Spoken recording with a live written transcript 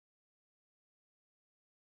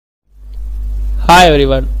Hi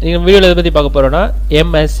everyone, in this video we will talk about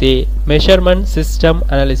MSA, Measurement System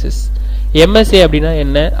Analysis. MSA அப்படினா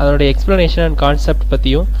என்ன, அதோட explanation and concept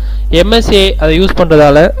பத்தியும் MSA அதை use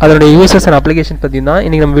பண்றதால அதோட uses and application பத்தியும் தான்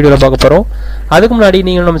இன்னைக்கு நம்ம வீடியோல பார்க்க போறோம். அதுக்கு முன்னாடி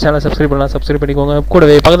நீங்க நம்ம சேனலை சப்ஸ்கிரைப் பண்ணலாம், சப்ஸ்கிரைப் பண்ணிக்கோங்க.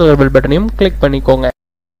 கூடவே பக்கத்துல உள்ள பெல் பட்டனையும் கிளிக் பண்ணிக்கோங்க.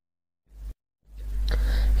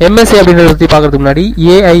 MSA அப்படிங்கறத பத்தி பார்க்கிறதுக்கு முன்னாடி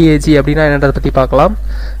AIAG அப்படினா என்னன்றத பத்தி பார்க்கலாம்.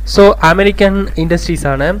 சோ அமெரிக்கன் இண்டஸ்ட்ரீஸ்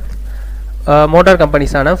ஆன மோட்டார்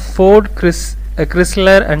கம்பெனிஸ் ஆன Ford,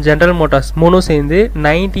 Chrysler and General Motors மூணும் சேர்ந்து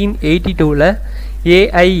 1982ல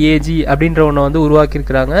AIAG அப்படின்ற ஒன்று வந்து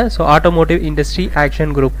உருவாக்கியிருக்கிறாங்க. So automotive industry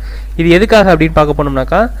action group. இது எதுக்காக அப்படின்னு பார்க்க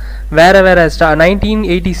போனோம்னாக்கா வேறு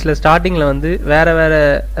 1980s ஸ்டார்டிங்கில் வந்து வேறு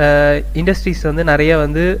இண்டஸ்ட்ரீஸ் வந்து நிறைய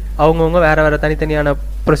வந்து அவங்கவுங்க வேறு தனித்தனியான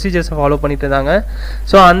ப்ரொசீஜர்ஸை ஃபாலோ பண்ணிட்டு இருந்தாங்க.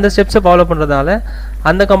 ஸோ அந்த ஸ்டெப்ஸை ஃபாலோ பண்ணுறதுனால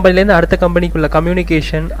அந்த கம்பெனிலேருந்து அடுத்த கம்பெனிக்குள்ள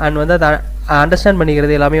கம்யூனிகேஷன் அண்ட் வந்து அதை அண்டர்ஸ்டாண்ட்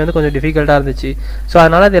பண்ணிக்கிறது எல்லாமே வந்து கொஞ்சம் டிஃபிகல்ட்டாக இருந்துச்சு. ஸோ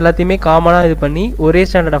அதனால் அது எல்லாத்தையுமே காமனாக இது பண்ணி ஒரே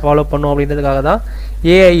ஸ்டாண்டர்டை ஃபாலோ பண்ணும் அப்படின்றதுக்காக தான்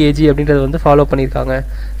AIAG அப்படின்றது வந்து ஃபாலோ பண்ணியிருக்காங்க.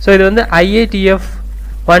 ஸோ இது வந்து IATF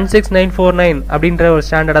 16949 அப்படின்ற ஒரு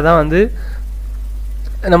ஸ்டாண்டர்டை தான் வந்து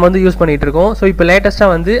நம்ம வந்து யூஸ் பண்ணிகிட்டு இருக்கோம். ஸோ இப்போ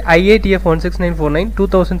லேட்டஸ்ட்டாக வந்து IATF 16949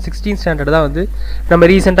 2016 ஸ்டாண்டர்ட் தான் வந்து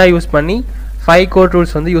நம்ம ரீசெண்டாக யூஸ் பண்ணி 5 கோர்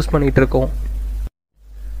டூல்ஸ் வந்து யூஸ் பண்ணிகிட்டு இருக்கோம்.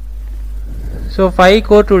 So 5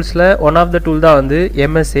 core டூல்ஸில் one of the tool தான் வந்து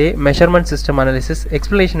MSA, measurement system analysis.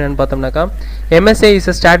 Explanation என்னன்னு பார்த்தோம்னாக்கா MSA is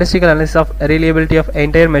a statistical analysis of reliability of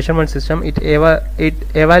entire measurement system. It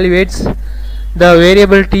evaluates the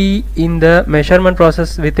variability in the measurement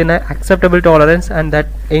process within an acceptable tolerance and that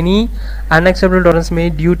any unacceptable tolerance may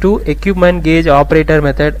due to equipment, gauge, operator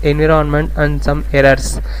method, environment and some errors.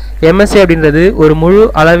 MSA அப்படின்றது ஒரு முழு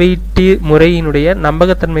அளவீட்டு முறையினுடைய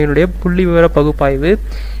நம்பகத்தன்மையினுடைய புள்ளி விவர பகுப்பாய்வு.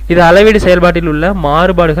 இது அளவீடு செயல்பாட்டில் உள்ள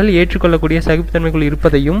மாறுபாடுகள் ஏற்றுக்கொள்ளக்கூடிய சகிப்புத்தன்மைக்குள்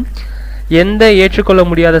இருப்பதையும் எந்த ஏற்றுக்கொள்ள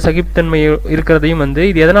முடியாத சகிப்புத்தன்மை இருக்கிறதையும் வந்து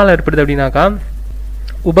இது எதனால் ஏற்படுது அப்படின்னாக்கா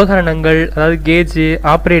உபகரணங்கள், அதாவது கேஜு,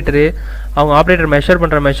 ஆப்ரேட்டரு, அவங்க ஆப்ரேட்டர் மெஷர்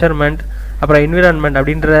பண்ணுற மெஷர்மெண்ட், அப்புறம் என்விரான்மெண்ட்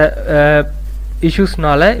அப்படின்ற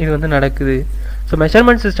இஷ்யூஸ்னால இது வந்து நடக்குது. ஸோ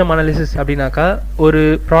மெஷர்மெண்ட் சிஸ்டம் அனாலிசிஸ் அப்படின்னாக்கா ஒரு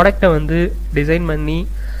ப்ராடக்டை வந்து டிசைன் பண்ணி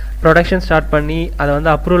ப்ரொடக்ஷன் ஸ்டார்ட் பண்ணி அதை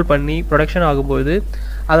வந்து அப்ரூவல் பண்ணி ப்ரொடக்ஷன் ஆகும்போது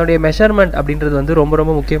அதோடைய மெஷர்மெண்ட் அப்படின்றது வந்து ரொம்ப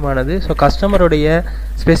ரொம்ப முக்கியமானது. ஸோ கஸ்டமருடைய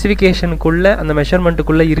ஸ்பெசிஃபிகேஷனுக்குள்ளே அந்த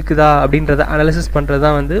மெஷர்மெண்ட்டுக்குள்ளே இருக்குதா அப்படின்றத அனாலிசிஸ் பண்ணுறது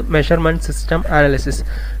தான் வந்து மெஷர்மெண்ட் சிஸ்டம் அனாலிசிஸ்.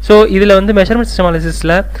 ஸோ இதில் வந்து மெஷர்மெண்ட் சிஸ்டம்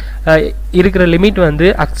அனாலிசிஸில் இருக்கிற லிமிட் வந்து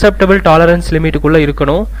அக்செப்டபிள் டாலரன்ஸ் லிமிட்டுக்குள்ளே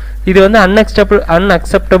இருக்கணும். இது வந்து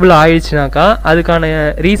அன்அக்செப்டபிள் ஆயிடுச்சுனாக்கா அதுக்கான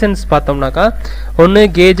ரீசன்ஸ் பார்த்தோம்னாக்கா ஒன்று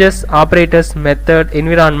கேஜஸ், ஆப்ரேட்டர்ஸ், மெத்தட்,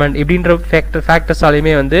 என்விரான்மெண்ட் இப்படின்ற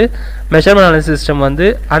ஃபேக்டர்ஸாலையுமே வந்து மெஷர்மெண்ட் அனாலிசிஸ் சிஸ்டம் வந்து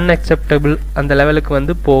அன்அக்செப்டபிள் அந்த லெவலுக்கு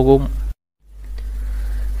வந்து போகும்.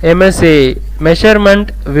 MSA, measurement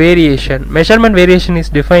variation. Measurement variation is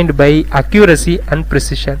defined by accuracy and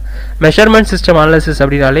precision. Measurement system analysis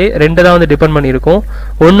அப்படினாலே ரெண்டு தான் வந்து டிபெண்ட் பண்ணியிருக்கும்.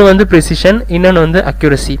 ஒன்று வந்து precision, இன்னொன்று வந்து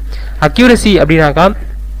accuracy. Accuracy அப்படின்னாக்கா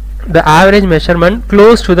the average measurement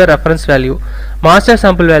close to the reference value. Master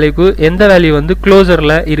sample வேல்யூக்கு எந்த வேல்யூ வந்து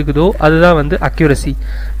க்ளோசரில் இருக்குதோ அதுதான் வந்து accuracy.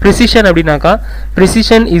 Precision அப்படின்னாக்கா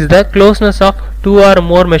precision is the closeness of two or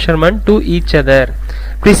more measurement to each other.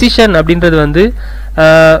 Precision அப்படின்றது வந்து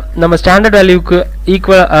நம்ம ஸ்டாண்டர்ட் வேல்யூக்கு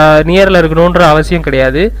நியரில் இருக்கணுன்ற அவசியம்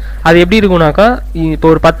கிடையாது. அது எப்படி இருக்கும்னாக்கா இப்போ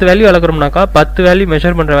ஒரு 10 வேல்யூ அளக்குறோம்னாக்கா 10 வேல்யூ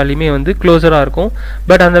மெஷர் பண்ணுற வேல்யூமே வந்து க்ளோஸராக இருக்கும்.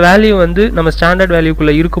 பட் அந்த வேல்யூ வந்து நம்ம ஸ்டாண்டர்ட்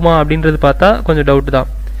வேல்யூக்குள்ளே இருக்குமா அப்படின்றது பார்த்தா கொஞ்சம் டவுட் தான்.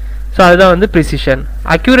 ஸோ அதுதான் வந்து ப்ரிசிஷன்.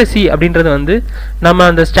 அக்யூரசி அப்படின்றது வந்து நம்ம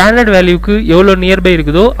அந்த ஸ்டாண்டர்ட் வேல்யூக்கு எவ்வளோ நியர்பை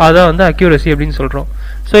இருக்குதோ அதான் வந்து அக்யூரசி அப்படின்னு சொல்கிறோம்.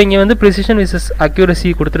 ஸோ இங்கே வந்து ப்ரிசிஷன் விசஸ் அக்யூரசி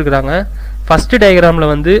கொடுத்துருக்குறாங்க. ஃபஸ்ட்டு டயக்ராமில்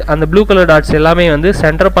வந்து அந்த ப்ளூ கலர் டாட்ஸ் எல்லாமே வந்து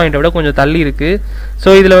சென்டர் பாயிண்ட்டை விட கொஞ்சம் தள்ளி இருக்குது. ஸோ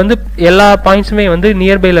இதில் வந்து எல்லா பாயிண்ட்ஸுமே வந்து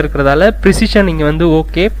நியர்பையில் இருக்கிறதால ப்ரிசிஷன் இங்கே வந்து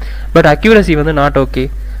ஓகே, பட் அக்யூரசி வந்து நாட் ஓகே.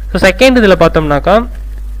 ஸோ செகண்ட் இதில் பார்த்தோம்னாக்கா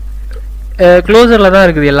க்ளோசரில் தான்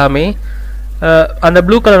இருக்குது எல்லாமே. அந்த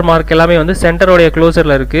ப்ளூ கலர் மார்க் எல்லாமே வந்து சென்டரோடைய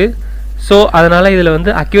க்ளோசரில் இருக்குது. ஸோ அதனால் இதில்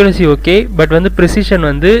வந்து அக்யூரசி ஓகே, பட் வந்து ப்ரிசிஷன்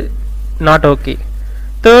வந்து நாட் ஓகே.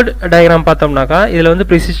 தேர்ட் டயக்ராம் பார்த்தோம்னாக்கா இதில் வந்து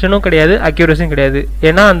ப்ரிசிஷனும் கிடையாது, அக்யூரஸியும் கிடையாது.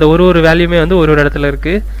 ஏன்னா அந்த ஒரு வேல்யூமே வந்து ஒரு இடத்துல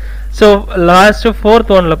இருக்குது. ஸோ லாஸ்ட்டு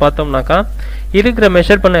ஃபோர்த் ஒனில் பார்த்தோம்னாக்கா இருக்கிற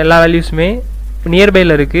மெஷர் பண்ண எல்லா வேல்யூஸுமே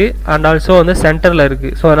நியர்பையில் இருக்குது அண்ட் ஆல்சோ வந்து சென்டரில்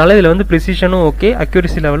இருக்குது. ஸோ அதனால் இதில் வந்து ப்ரிசிஷனும் okay,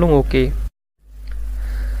 accuracy லெவலும் okay.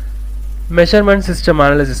 Measurement system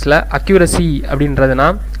அனாலிசிஸில் accuracy அப்படின்றதுனா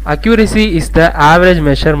accuracy is the average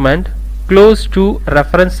measurement close to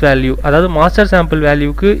reference value. அதாவது மாஸ்டர் சாம்பிள்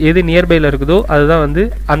வேல்யூக்கு எது நியர்பையில் இருக்குதோ அதுதான் வந்து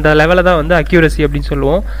அந்த லெவலில் தான் வந்து அக்யூரசி அப்படின்னு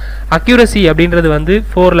சொல்லுவோம். அக்யூரசி அப்படின்றது வந்து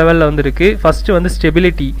 4 லெவலில் வந்து இருக்குது. ஃபஸ்ட்டு வந்து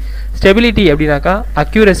ஸ்டெபிலிட்டி. ஸ்டெபிலிட்டி அப்படின்னாக்கா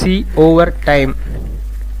அக்யூரசி ஓவர் டைம்.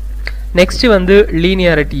 நெக்ஸ்ட்டு வந்து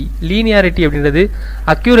லீனியாரிட்டி. லீனியாரிட்டி அப்படின்றது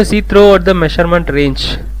accuracy through out the measurement range.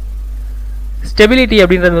 Stability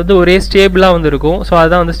அப்படின்றது வந்து ஒரே ஸ்டேபிளாக வந்து இருக்கும். ஸோ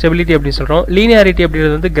அதுதான் வந்து ஸ்டெபிலிட்டி அப்படின்னு சொல்கிறோம். லீனியாரிட்டி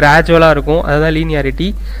அப்படின்றது வந்து கிராஜுவலாக இருக்கும், அதுதான் லீனியாரிட்டி.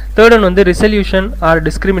 தேர்ட் ஒன் வந்து ரிசல்யூஷன் ஆர்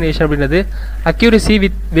டிஸ்கிரிமினேஷன் அப்படின்றது accuracy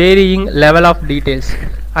with varying level of details.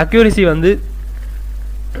 Accuracy வந்து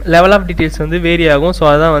லெவல் ஆஃப் டீட்டெயில்ஸ் வந்து வேரி ஆகும். ஸோ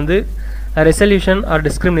அதுதான் வந்து ரெசல்யூஷன் ஆர்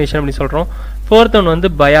டிஸ்கிரிமினேஷன் அப்படின்னு சொல்கிறோம். ஃபோர்த் ஒன் வந்து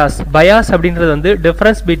பயாஸ். பயாஸ் அப்படின்றது வந்து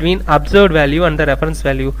difference between observed value and the reference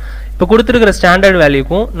value. இப்போ கொடுத்துருக்கிற ஸ்டாண்டர்ட்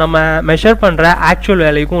வேல்யூக்கும் நம்ம மெஷர் பண்ணுற ஆக்சுவல்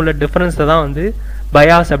வேல்யூக்கும் உள்ள டிஃபரன்ஸை தான் வந்து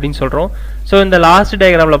பயாஸ் அப்படின்னு சொல்கிறோம். ஸோ இந்த லாஸ்ட்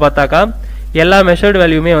டயக்ராமில் பார்த்தாக்கா எல்லா மெஷர்டு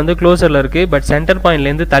வேல்யூமே வந்து க்ளோசரில் இருக்குது, பட் சென்டர்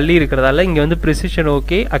பாயிண்ட்லேருந்து தள்ளி இருக்கிறதால இங்கே வந்து precision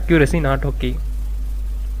okay, accuracy not okay.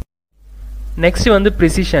 Next வந்து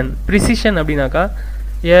ப்ரிசிஷன். ப்ரிசிஷன் அப்படின்னாக்கா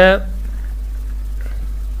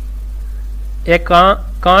a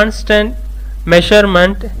constant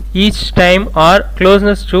measurement each time or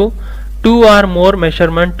closeness to two or more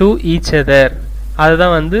measurement to each other.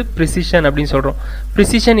 அதுதான் வந்து precision அப்படின்னு சொல்கிறோம்.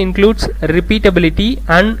 precision includes repeatability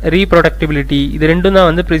and reproducibility. இது ரெண்டும் தான்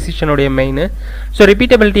வந்து precision உடைய மெயின். ஸோ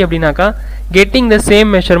repeatability அப்படின்னாக்கா getting the same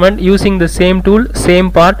measurement using the same tool, same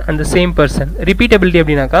part and the same person. repeatability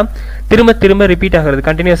அப்படின்னாக்கா திரும்ப திரும்ப ரிப்பீட் ஆகிறது,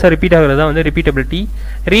 கண்டினியூஸாக ரிப்பீட் ஆகிறது தான் வந்து repeatability.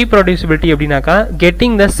 reproducibility அப்படின்னாக்கா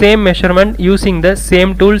getting the same measurement using the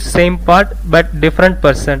same tool, same part but different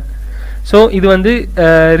person. So இது வந்து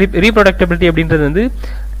reproducibility அப்படின்றது வந்து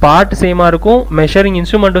பார்ட் சேமாக இருக்கும், மெஷரிங்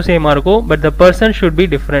இன்ஸ்ட்ருமெண்ட்டும் சேமாக இருக்கும், but the person should be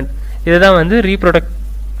different. இதுதான் வந்து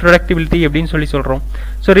ரீப்ரொடக்டிபிலிட்டி அப்படின்னு சொல்கிறோம்.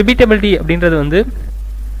 ஸோ ரிப்பீட்டபிலிட்டி அப்படின்றது வந்து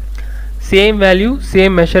same value,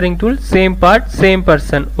 same measuring tool, same part, same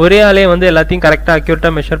person, ஒரே ஆளே வந்து எல்லாத்தையும் கரெக்டாக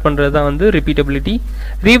அக்யூரேட்டாக மெஷர் பண்ணுறது தான் வந்து ரிப்பீட்டபிலிட்டி.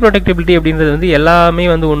 ரீப்ரொடக்டிபிலிட்டி அப்படின்றது வந்து எல்லாமே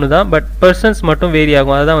வந்து ஒன்று தான், பட் பர்சன்ஸ் மட்டும் வேரி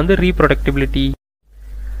ஆகும், அதுதான் வந்து ரீப்ரொடக்டிபிலிட்டி.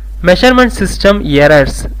 Measurement system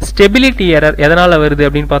errors. Stability error எதனால் வருது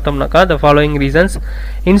அப்படின்னு பார்த்தோம்னாக்கா the following reasons: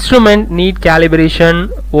 instrument need calibration,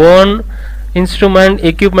 own instrument,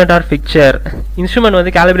 equipment or fixture. Instrument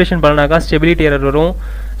வந்து கேலிப்ரேஷன் பண்ணாக்கா ஸ்டெபிலிட்டி எரர் வரும்.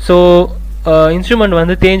 ஸோ இன்ஸ்ட்ருமெண்ட்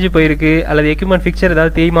வந்து தேஞ்சு போயிருக்கு அல்லது எக்யூப்மெண்ட் ஃபிக்சர்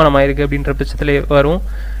ஏதாவது தேய்மானம் ஆயிருக்கு அப்படின்ற பட்சத்தில் வரும்.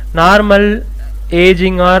 Normal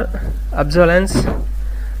ageing R அப்சர்வலன்ஸ்,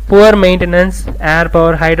 poor maintenance, ஏர்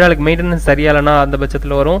பவர், ஹைட்ராலிக் மெயின்டெனன்ஸ் சரியாலனா அந்த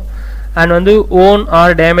பட்சத்தில் வரும். அண்ட் வந்து own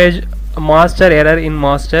R damage master error in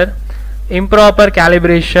master, improper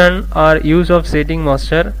calibration or use of setting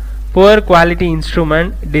master, poor quality instrument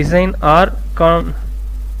design or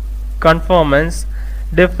conformance,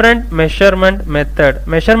 different measurement method.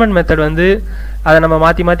 measurement method வந்து அதை நம்ம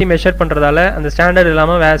மாற்றி மாற்றி measure பண்ணுறதால அந்த ஸ்டாண்டர்ட்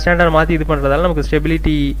இல்லாமல் வேறு ஸ்டாண்டர்ட் மாற்றி இது பண்ணுறதால நமக்கு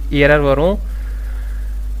ஸ்டெபிலிட்டி எரர் வரும்.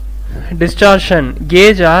 டிஸ்டார்ஷன்,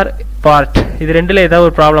 கேஜ் ஆர் பார்ட், இது ரெண்டில் ஏதாவது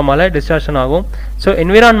ஒரு ப்ராப்ளமால் டிஸ்டார்ஷன் ஆகும். ஸோ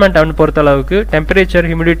என்விரான்மெண்ட் அப்படின்னு பொறுத்தளவுக்கு டெம்பரேச்சர்,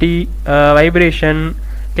 ஹியூமிடிட்டி, வைப்ரேஷன்,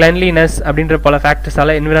 கிளென்லினஸ் அப்படின்ற பல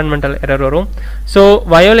ஃபேக்டர்ஸால் என்விரான்மெண்டல் எரர் வரும். So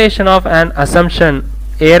வயோலேஷன் of an assumption,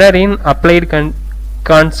 error in applied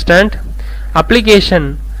constant, application,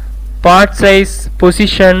 part size,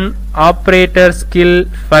 position, operator skill,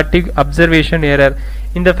 ஃபட்டிக், observation error.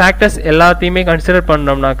 இந்த ஃபேக்டர்ஸ் எல்லாத்தையுமே கன்சிடர்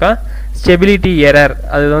பண்ணோம்னாக்கா ஸ்டெபிலிட்டி எரர்,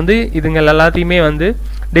 அது வந்து இதுங்க எல்லாத்தையுமே வந்து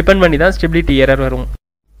டிபெண்ட் பண்ணி தான் ஸ்டெபிலிட்டி எரர் வரும்.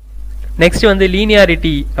 நெக்ஸ்ட் வந்து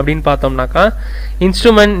லீனியாரிட்டி அப்படின்னு பார்த்தோம்னாக்கா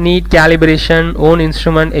instrument NEET calibration, own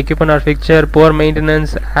instrument, equipment R fixture, poor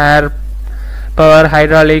maintenance, air power,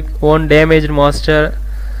 hydraulic, own damaged master,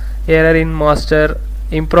 error in master,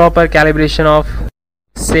 improper calibration of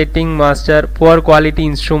setting master, poor quality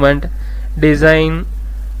instrument design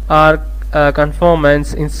or conformance,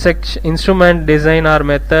 instrument design or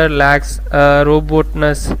method lacks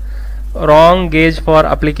robustness, wrong gauge for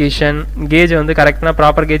application, gauge வந்து கரெக்டான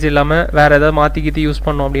proper gauge இல்லாமல் வேறு ஏதாவது மாற்றி கீத்தி use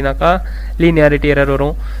பண்ணோம் அப்படின்னாக்கா linearity error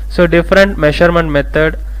வரும். So different measurement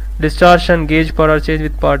method, distortion, gauge power change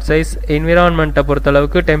with part size, என்விரான்மெண்ட்டை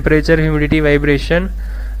பொறுத்தளவுக்கு temperature, humidity, vibration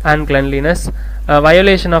and cleanliness,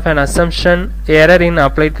 violation of an assumption, error in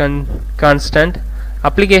applied constant,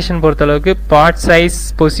 application பொறுத்தளவுக்கு part size,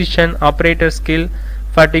 position, operator skill,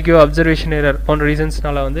 fatigue, observation error போன்ற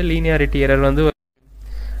ரீசன்ஸ்னால வந்து linearity error வந்து.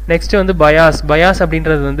 Next வந்து bias. bias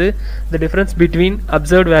அப்படின்றது வந்து the difference between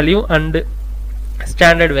observed value and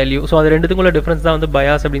standard value. So அது ரெண்டுத்துக்குள்ள difference தான் வந்து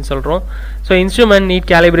bias அப்படின்னு சொல்கிறோம். So instrument NEET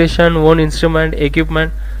calibration, own instrument,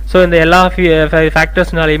 equipment, so இந்த எல்லா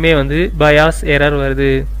ஃபேக்டர்ஸ்னாலையுமே வந்து பயாஸ் எரர் வருது.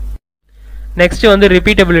 நெக்ஸ்ட் வந்து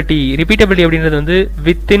ரிப்பீட்டபிலிட்டி. ரிப்பீட்டபிலிட்டி அப்படின்றது வந்து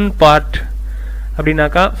வித்தின் பார்ட்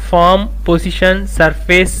அப்படின்னாக்கா form, position,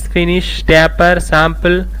 surface, finish, taper,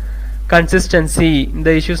 sample, consistency,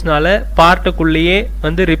 இந்த இஷ்யூஸ்னால பார்ட்டுக்குள்ளேயே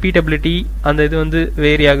வந்து ரிப்பீட்டபிலிட்டி அந்த இது வந்து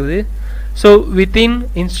வேரி ஆகுது. ஸோ வித்தின்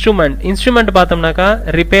இன்ஸ்ட்ருமெண்ட் பார்த்தோம்னாக்கா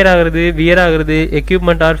ரிப்பேர் ஆகுறது, வியர் ஆகுறது,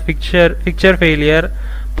 equipment R fixture failure,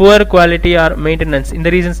 poor quality R maintenance, இந்த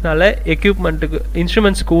ரீசன்ஸ்னால எக்யூப்மெண்ட்டுக்கு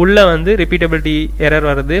இன்ஸ்ட்ருமெண்ட்ஸ்க்கு உள்ள வந்து ரிப்பீட்டபிலிட்டி எரர்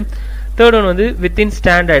வருது. தேர்ட் ஒன் வந்து வித்தின்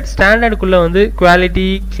ஸ்டாண்டர்டுக்குள்ளே வந்து குவாலிட்டி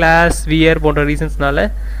கிளாஸ் வியர் போன்ற ரீசன்ஸ்னால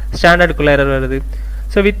ஸ்டாண்டர்டுக்குள்ளே எரர் வருது.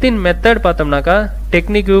 ஸோ வித்தின் மெத்தட் பார்த்தோம்னாக்கா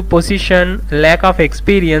டெக்னிக்கு position lack of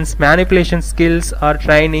experience manipulation skills R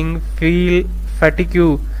training feel ஃபட்டிக்யூ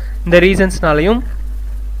இந்த ரீசன்ஸ்னாலையும்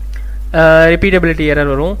ரிப்பீட்டபிலிட்டி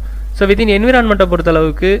எரர் வரும். ஸோ வித்தின் என்விரான்மெண்ட்டை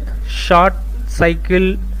பொறுத்தளவுக்கு ஷார்ட் சைக்கிள்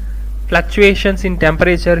ஃப்ளக்சுவேஷன்ஸ் இன்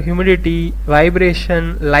temperature humidity vibration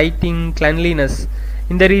lighting cleanliness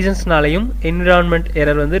இந்த ரீசன்ஸ்னாலையும் environment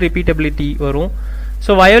error வந்து repeatability வரும்.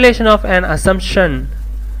 So வயோலேஷன் of an assumption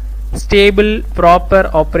stable proper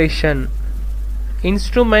operation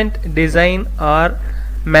instrument design R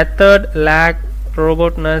method lakh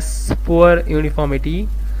ரோபோட்னஸ் poor uniformity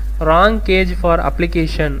wrong gauge for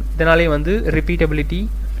application இதனாலே வந்து repeatability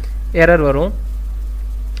error வரும்.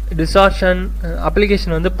 டிசார்ஷன்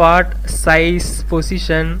application வந்து part size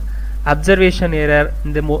position observation error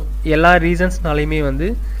இந்த எல்லா ரீசன்ஸ்னாலையுமே வந்து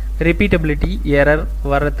ரிப்பீட்டபிலிட்டி எரர்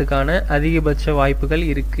வர்றதுக்கான அதிகபட்ச வாய்ப்புகள்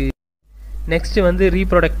இருக்குது. நெக்ஸ்ட்டு வந்து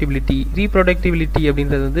ரீப்ரொடக்டிபிலிட்டி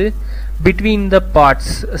அப்படின்றது வந்து பிட்வீன் த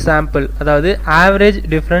பார்ட்ஸ் சாம்பிள் அதாவது average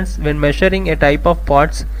difference when measuring a type of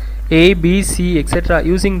parts A, B, C, etc.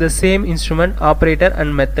 using the same instrument, operator and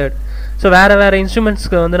method. So வேறு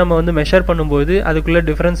இன்ஸ்ட்ருமெண்ட்ஸ்க்கு வந்து நம்ம வந்து மெஷர் பண்ணும்போது அதுக்குள்ளே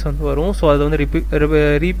டிஃப்ரென்ஸ் வந்து வரும். ஸோ அது வந்து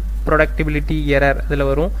ரீப்ரொடக்டிபிலிட்டி எரர் அதில்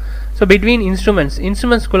வரும். ஸோ பிட்வீன்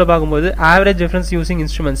இன்ஸ்ட்ருமெண்ட்ஸ்குள்ளே பார்க்கும்போது average difference using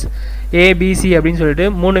instruments ABC அப்படின்னு சொல்லிட்டு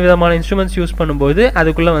 3 விதமான இன்ஸ்ட்ருமெண்ட்ஸ் யூஸ் பண்ணும்போது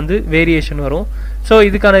அதுக்குள்ளே வந்து வேரியேஷன் வரும். ஸோ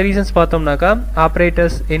இதுக்கான ரீசன்ஸ் பார்த்தோம்னாக்கா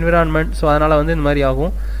ஆப்ரேட்டர்ஸ் என்விரான்மெண்ட் ஸோ அதனால் வந்து இந்த மாதிரி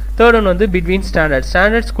ஆகும். தேர்ட் ஒன் வந்து பிட்வீன்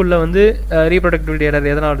ஸ்டாண்டர்ட்ஸ்குள்ளே வந்து ரீப்ரொடக்டிபிலிட்டி எரர்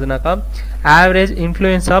எதனால் வருதுனாக்கா average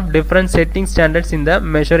influence of different setting standards in the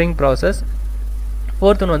measuring process.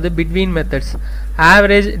 Fourth one வந்து between methods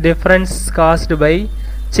average difference caused by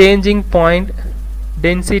changing point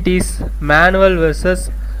densities manual versus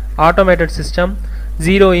automated system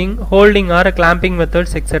zeroing holding or clamping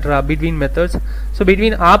methods etc. between methods. So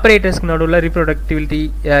between operators நடுவுல reproducibility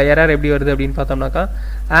error எப்படி வருது அப்படினு பார்த்தோம்னாக்கா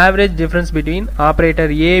average difference between operator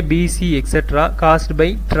A, B, C etc. caused by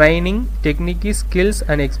training, technique, skills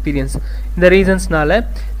and experience. இந்த ரீசன்ஸ்னால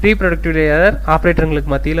reproducibility error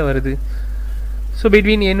ஆபரேட்டர்களுக்கு மத்தியில வருது. So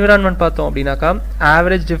between environment பார்த்தோம் அப்படினாக்கா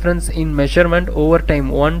average difference in measurement over time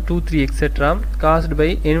 1, 2, 3 etc. caused by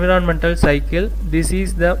environmental cycle. This is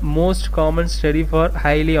the most common study for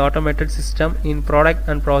highly automated system in product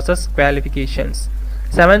and process qualifications.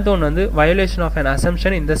 7th one வந்து violation of an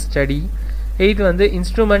assumption in the study. 8th வந்து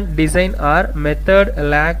instrument design or method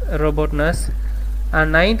lack robustness. And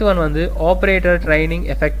 9th one வந்து operator training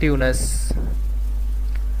effectiveness.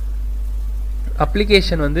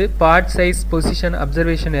 Application வந்து part size position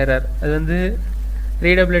observation error அது வந்து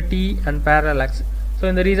readability and parallax. So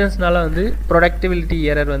இந்த ரீசன்ஸ்னால வந்து ப்ரொடக்டிபிலிட்டி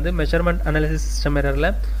error வந்து measurement analysis system எரரில்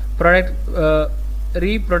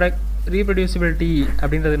ரீப்ரொடியூசிபிலிட்டி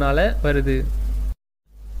அப்படின்றதுனால வருது.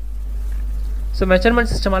 ஸோ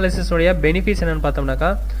மெஷர்மெண்ட் சிஸ்டம் அனாலிசிஸோடைய பெனிஃபிட்ஸ் என்னென்னு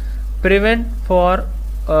பார்த்தோம்னாக்கா prevent for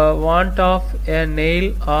want of a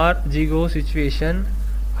nail R ஜிகோ situation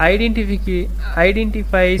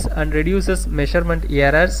identifies and reduces measurement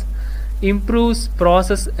errors, improves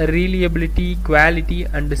process reliability, quality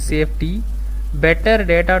and safety, better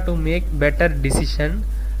data to make better decision,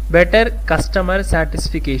 better customer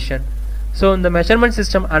satisfaction. So இந்த measurement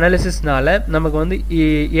system அனாலிசிஸ்னால நமக்கு வந்து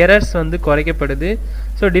errors வந்து குறைக்கப்படுது.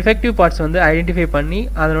 So defective parts வந்து identify பண்ணி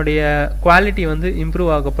அதனுடைய quality வந்து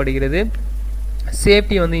improve ஆகப்படுகிறது,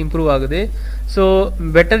 safety வந்து improve ஆகுது. ஸோ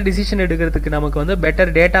பெட்டர் டிசிஷன் எடுக்கிறதுக்கு நமக்கு வந்து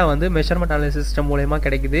பெட்டர் டேட்டா வந்து மெஷர்மெண்ட் அனாலிசிஸ் சிஸ்டம் மூலமா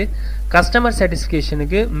கிடைக்குது. கஸ்டமர்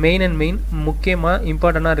சாட்டிஸ்ஃபேக்ஷனுக்கு மெயின் முக்கியமாக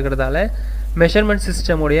இம்பார்ட்டண்ட்டாக இருக்கிறதால மெஷர்மெண்ட்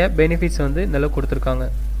சிஸ்டமுடைய பெனிஃபிட்ஸ் வந்து இந்த அளவுக்கு கொடுத்துருக்காங்க.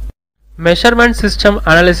 மெஷர்மெண்ட் சிஸ்டம்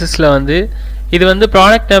அனாலிசிஸில் வந்து இது வந்து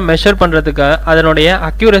ப்ராடக்டை மெஷர் பண்ணுறதுக்கு அதனுடைய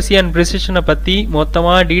அக்யூரசி அண்ட் ப்ரிசிஷனை பற்றி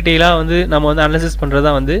மொத்தமாக டீட்டெயிலாக வந்து நம்ம வந்து அனாலிசிஸ் பண்ணுறது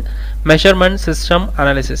தான் வந்து measurement system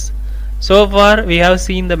analysis. So far we have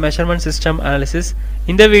seen the measurement system analysis.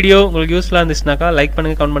 இந்த வீடியோ உங்களுக்கு யூஸ்ஃபுல்லாக இருந்துச்சுனாக்கா லைக்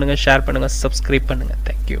பண்ணுங்கள், கமெண்ட் பண்ணுங்கள், ஷேர் பண்ணுங்கள், சப்ஸ்கிரைப் பண்ணுங்கள்.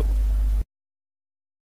 Thank you.